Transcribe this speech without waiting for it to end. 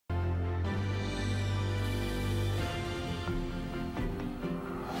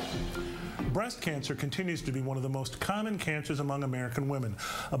Breast cancer continues to be one of the most common cancers among American women.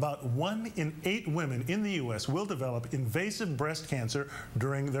 About 1 in 8 women in the U.S. will develop invasive breast cancer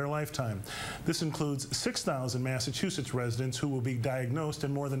during their lifetime. This includes 6,000 Massachusetts residents who will be diagnosed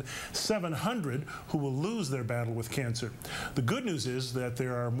and more than 700 who will lose their battle with cancer. The good news is that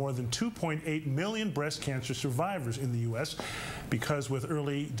there are more than 2.8 million breast cancer survivors in the U.S. because with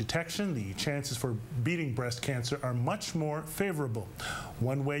early detection, the chances for beating breast cancer are much more favorable.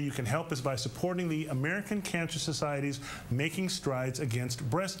 One way you can help is by supporting the American Cancer Society's Making Strides Against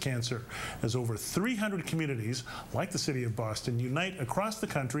Breast Cancer, as over 300 communities, like the city of Boston, unite across the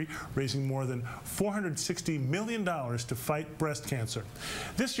country, raising more than $460 million to fight breast cancer.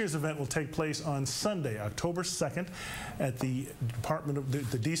 This year's event will take place on Sunday, October 2nd, at the Department of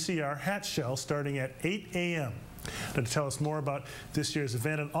the DCR Hatch Shell, starting at 8 a.m. Now, to tell us more about this year's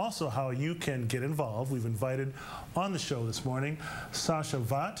event and also how you can get involved, we've invited on the show this morning Sasha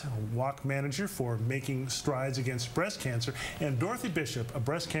Vaught, walk manager for Making Strides Against Breast Cancer, and Dorothy Bishop, a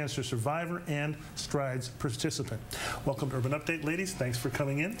breast cancer survivor and Strides participant. Welcome to Urban Update, ladies. Thanks for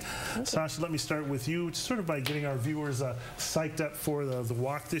coming in. Sasha, let me start with you, sort of by getting our viewers psyched up for the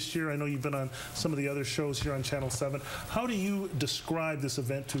walk this year. I know you've been on some of the other shows here on Channel 7. How do you describe this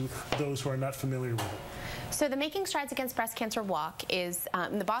event to those who are not familiar with it? So the Making Strides Against Breast Cancer Walk is,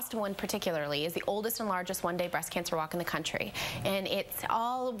 the Boston one particularly, is the oldest and largest one-day breast cancer walk in the country. And it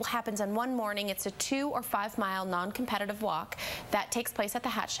all happens on one morning. It's a 2 or 5 mile non-competitive walk that takes place at the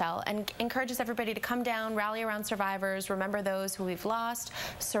Hatch Shell and encourages everybody to come down, rally around survivors, remember those who we've lost,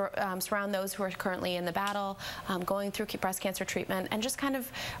 surround those who are currently in the battle, going through breast cancer treatment, and just kind of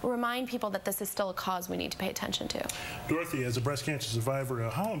remind people that this is still a cause we need to pay attention to. Dorothy, as a breast cancer survivor,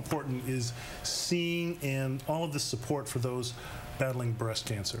 how important is seeing and all of the support for those battling breast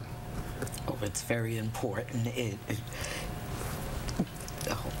cancer? Oh, it's very important.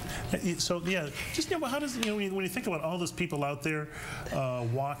 So yeah, just how does when you think about all those people out there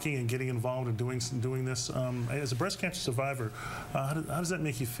walking and getting involved and doing this as a breast cancer survivor, how does that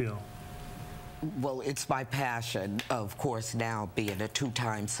make you feel? Well, it's my passion, of course, now being a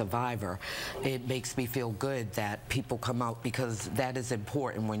 2-time survivor. It makes me feel good that people come out, because that is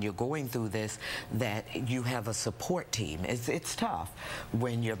important when you're going through this, that you have a support team. It's tough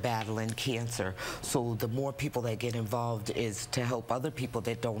when you're battling cancer. So the more people that get involved is to help other people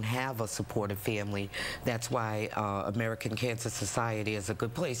that don't have a supportive family. That's why American Cancer Society is a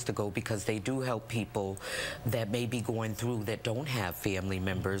good place to go, because they do help people that may be going through that don't have family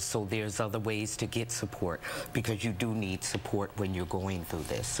members. So there's other ways to get support, because you do need support when you're going through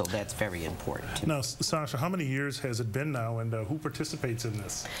this. So that's very important. Now, Sasha, how many years has it been now, and who participates in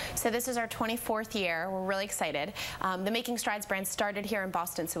this? So this is our 24th year. We're really excited. The Making Strides brand started here in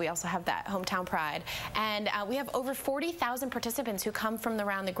Boston, so we also have that hometown pride. And we have over 40,000 participants who come from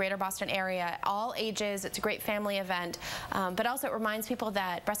around the greater Boston area, all ages. It's a great family event, but also it reminds people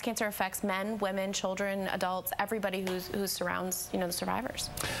that breast cancer affects men, women, children, adults, everybody who surrounds the survivors.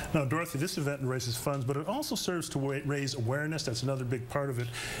 Now, Dorothy, this event raises funds, but it also serves to raise awareness. That's another big part of it,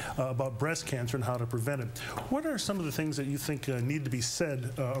 about breast cancer and how to prevent it. What are some of the things that you think need to be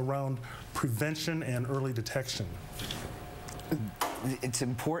said around prevention and early detection? It's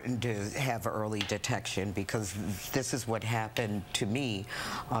important to have early detection, because this is what happened to me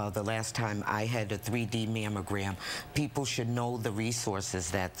the last time I had a 3D mammogram. People should know the resources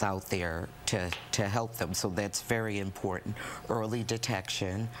that's out there to help them, so that's very important. Early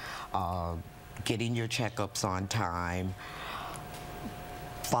detection, getting your checkups on time,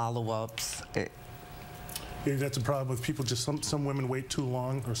 follow-ups. Yeah, that's a problem with people. Just some women wait too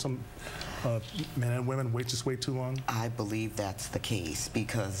long, or some men and women wait too long? I believe that's the case,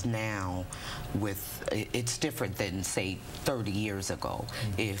 because now it's different than, say, 30 years ago.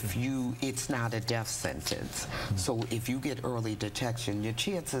 It's not a death sentence. So if you get early detection, your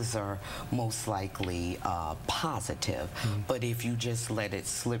chances are most likely positive. But if you just let it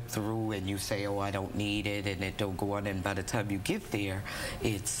slip through and you say, oh, I don't need it, and it don't go on, and by the time you get there,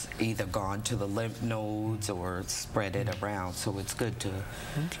 it's either gone to the lymph nodes or spread it around. So it's good to...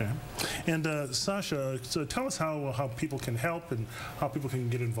 Okay. And Sasha, so tell us how people can help and how people can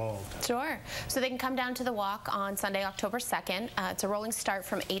get involved. Sure. So they can come down to the walk on Sunday, October 2nd. It's a rolling start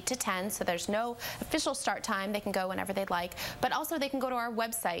from 8 to 10, so there's no official start time. They can go whenever they'd like. But also they can go to our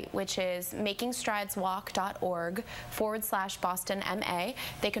website, which is makingstrideswalk.org/BostonMA.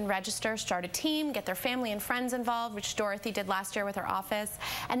 They can register, start a team, get their family and friends involved, which Dorothy did last year with her office.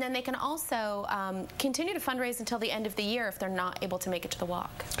 And then they can also continue to fundraise until the end of the year if they're not able to make it to the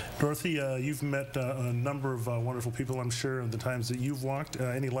walk. Dorothy, you've met a number of wonderful people, I'm sure, in the times that you've walked.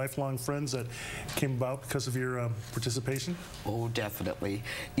 Any lifelong friends that came about because of your participation? Oh, definitely.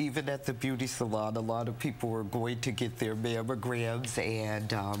 Even at the beauty salon, a lot of people were going to get their mammograms,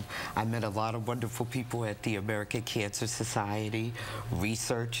 and I met a lot of wonderful people at the American Cancer Society,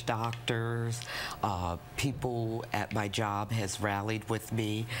 research doctors, people at my job has rallied with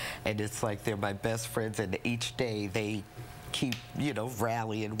me, and it's like they're my best friends, and each day they keep, you know,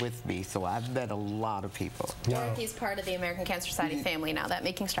 rallying with me. So I've met a lot of people. Wow. Dorothy's part of the American Cancer Society family now, that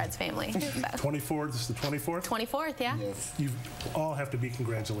Making Strides family. 24th, this is the 24th? 24th, yeah. Yes. You all have to be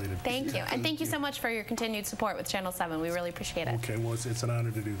congratulated. Thank you. And thank you so much for your continued support with Channel 7. We really appreciate it. Okay, well, it's an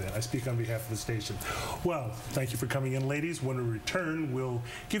honor to do that. I speak on behalf of the station. Well, thank you for coming in, ladies. When we return, we'll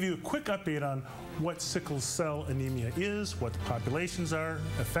give you a quick update on what sickle cell anemia is, what the populations are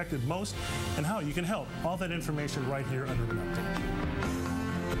affected most, and how you can help. All that information right here under an update.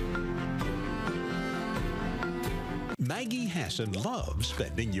 Maggie Hassan loves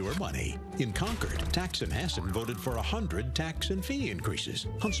spending your money. In Concord, Tax and Hassan voted for 100 tax and fee increases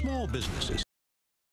on small businesses.